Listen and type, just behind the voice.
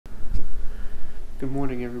Good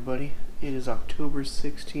morning, everybody. It is October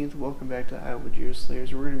 16th. Welcome back to Iowa Deer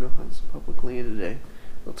Slayers. We're going to go hunt some public land today.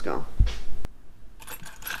 Let's go.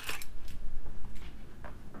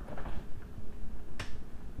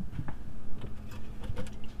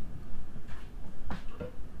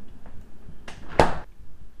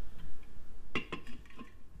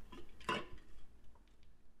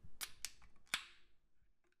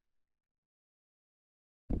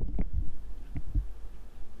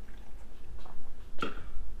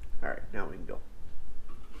 Alright, now we can go.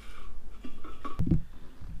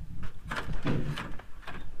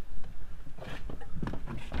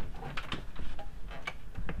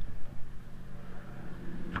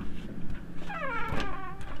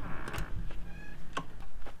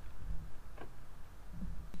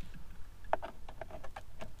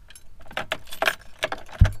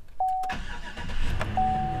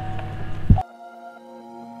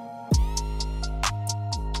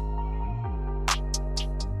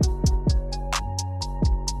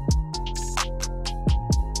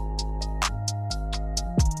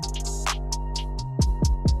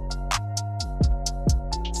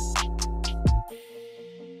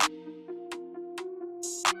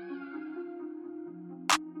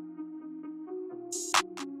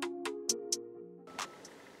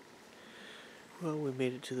 Well, we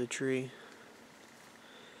made it to the tree.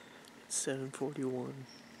 It's 7:41.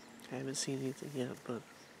 I haven't seen anything yet, but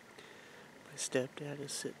my stepdad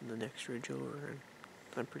is sitting the next ridge over, and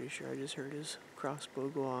I'm pretty sure I just heard his crossbow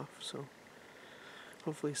go off, so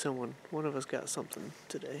hopefully one of us got something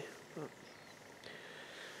today, but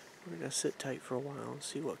we're gonna sit tight for a while and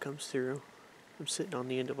see what comes through. I'm sitting on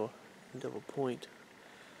the end of a point,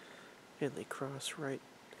 and they cross right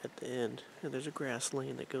at the end, and there's a grass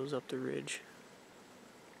lane that goes up the ridge,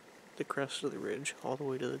 the crest of the ridge, all the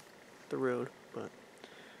way to the road, but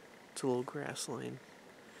it's a little grass lane.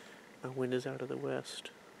 My wind is out of the west,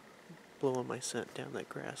 blowing my scent down that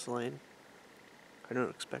grass lane. I don't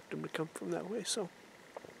expect them to come from that way, so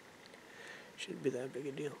shouldn't be that big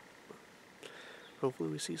a deal. But hopefully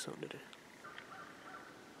we see something today.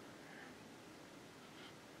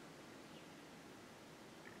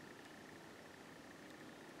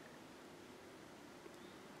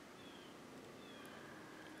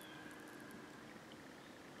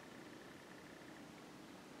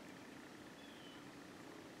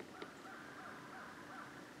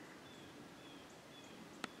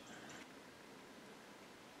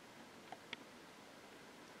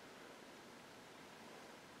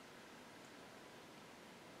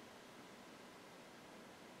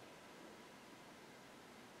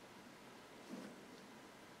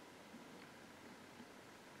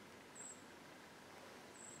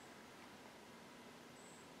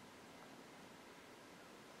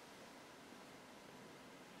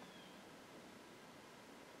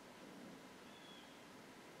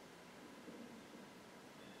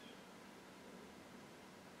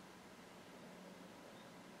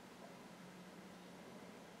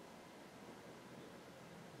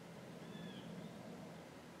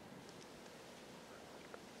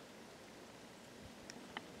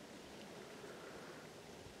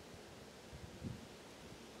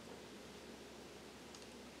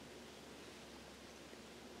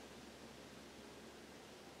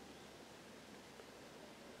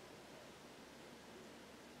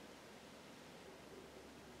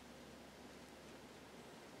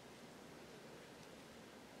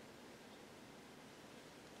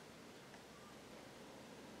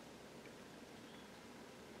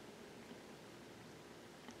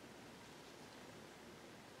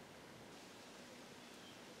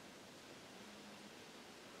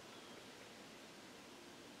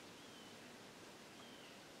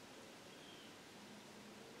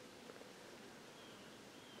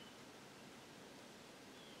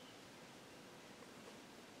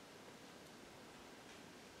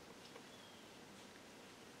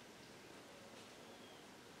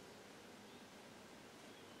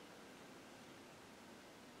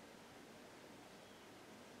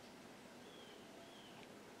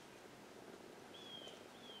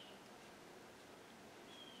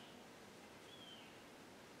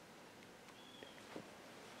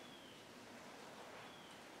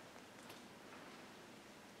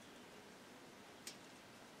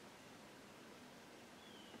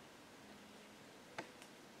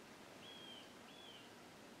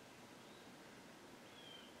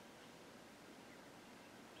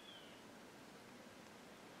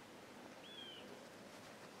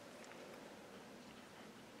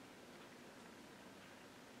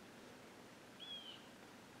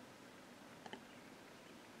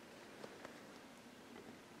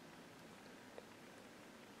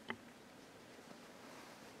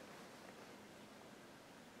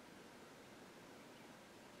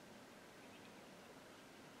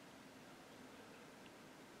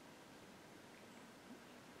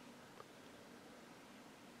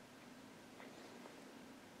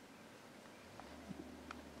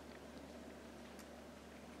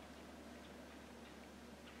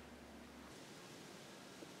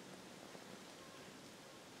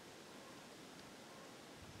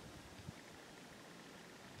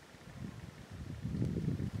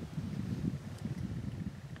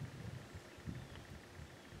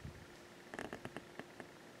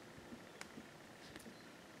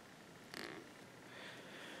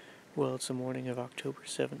 Well, it's the morning of October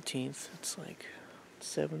 17th. It's like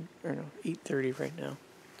 8:30 right now.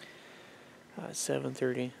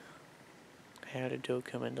 7:30. I had a doe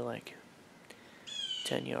come into like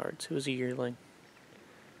 10 yards. It was a yearling.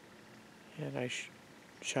 And I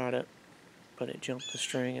shot it, but it jumped the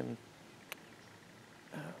string and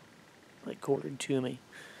like quartered to me.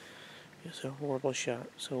 It was a horrible shot.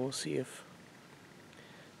 So we'll see if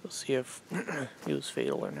it was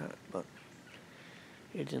fatal or not. But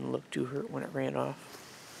it didn't look too hurt when it ran off.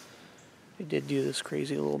 It did do this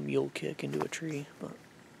crazy little mule kick into a tree, but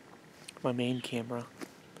my main camera,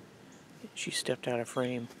 she stepped out of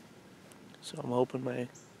frame. So I'm hoping the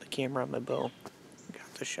camera on my bow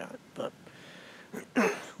got the shot, but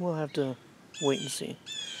we'll have to wait and see.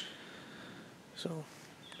 So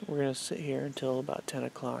we're going to sit here until about 10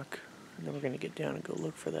 o'clock, and then we're going to get down and go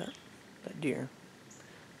look for that deer.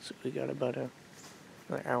 So we got about an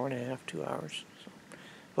hour and a half, 2 hours. So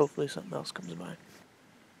hopefully something else comes by.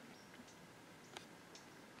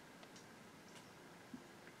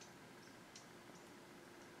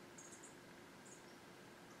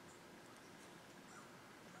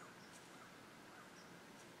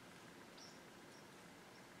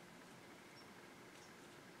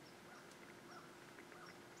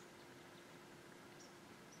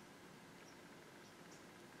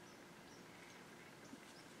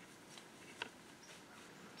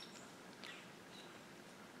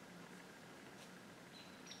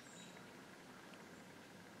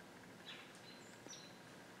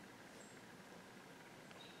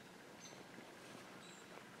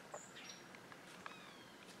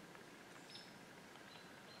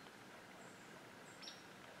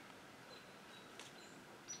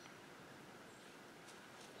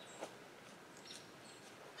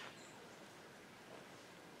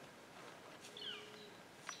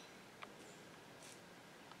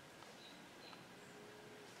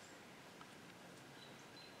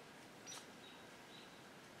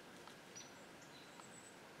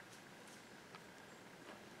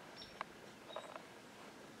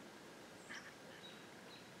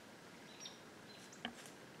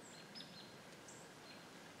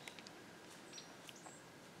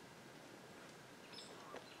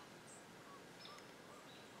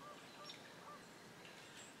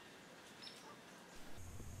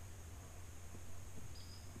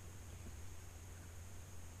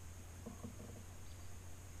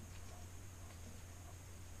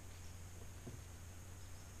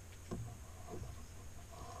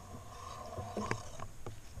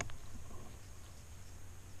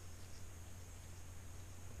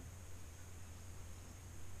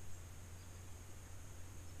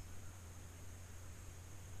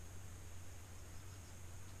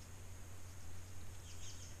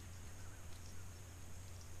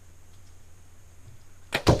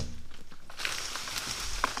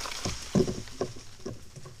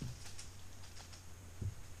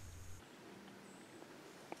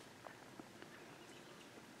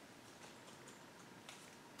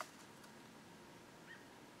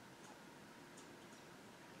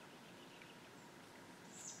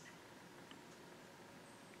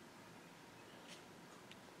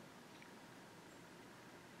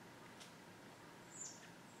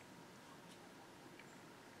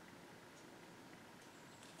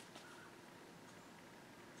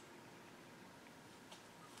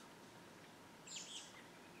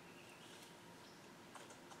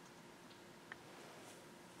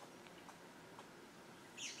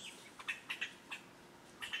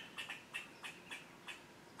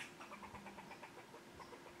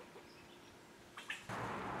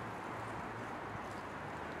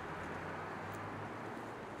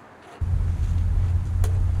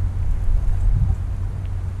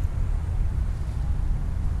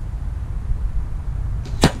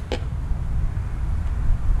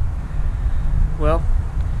 Well,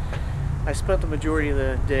 I spent the majority of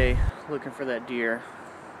the day looking for that deer,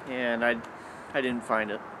 and I didn't find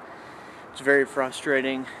it. It's very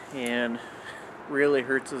frustrating and really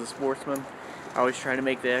hurts as a sportsman. I was trying to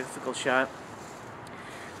make the ethical shot.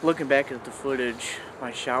 Looking back at the footage,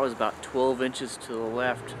 my shot was about 12 inches to the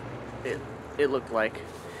left. It looked like,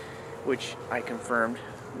 which I confirmed.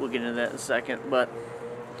 We'll get into that in a second, but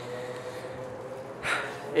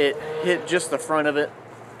it hit just the front of it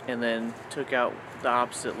and then took out the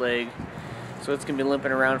opposite leg. So it's going to be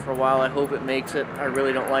limping around for a while. I hope it makes it. I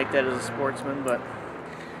really don't like that as a sportsman, but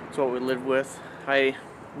it's what we live with.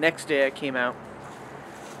 Next day I came out,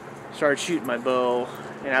 started shooting my bow,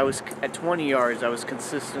 and I was at 20 yards. I was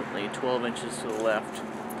consistently 12 inches to the left.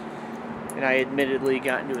 And I admittedly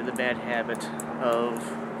got into the bad habit of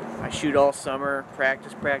I shoot all summer,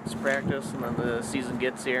 practice, and then the season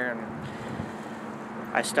gets here and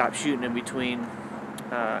I stop shooting in between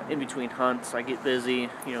hunts. I get busy,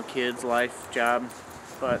 you know, kids, life, job,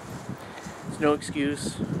 but it's no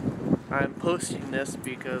excuse. I'm posting this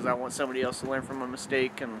because I want somebody else to learn from my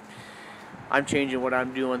mistake, and I'm changing what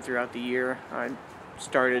I'm doing throughout the year. I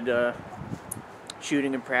started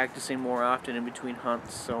shooting and practicing more often in between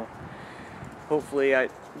hunts, so hopefully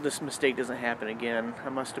this mistake doesn't happen again. I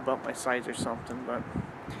must have bumped my sights or something, but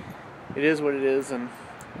it is what it is, and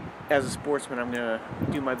as a sportsman, I'm going to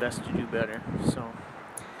do my best to do better. So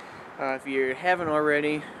if you haven't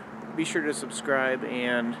already, be sure to subscribe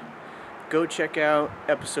and go check out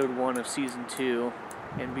episode 1 of season 2,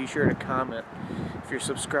 and be sure to comment. If you're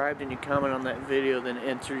subscribed and you comment on that video, then it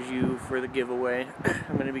enters you for the giveaway.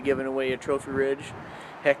 I'm going to be giving away a Trophy Ridge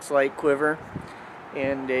Hex Light Quiver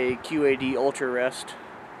and a QAD Ultra Rest.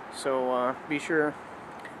 So be sure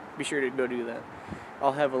to go do that.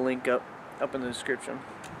 I'll have a link up in the description.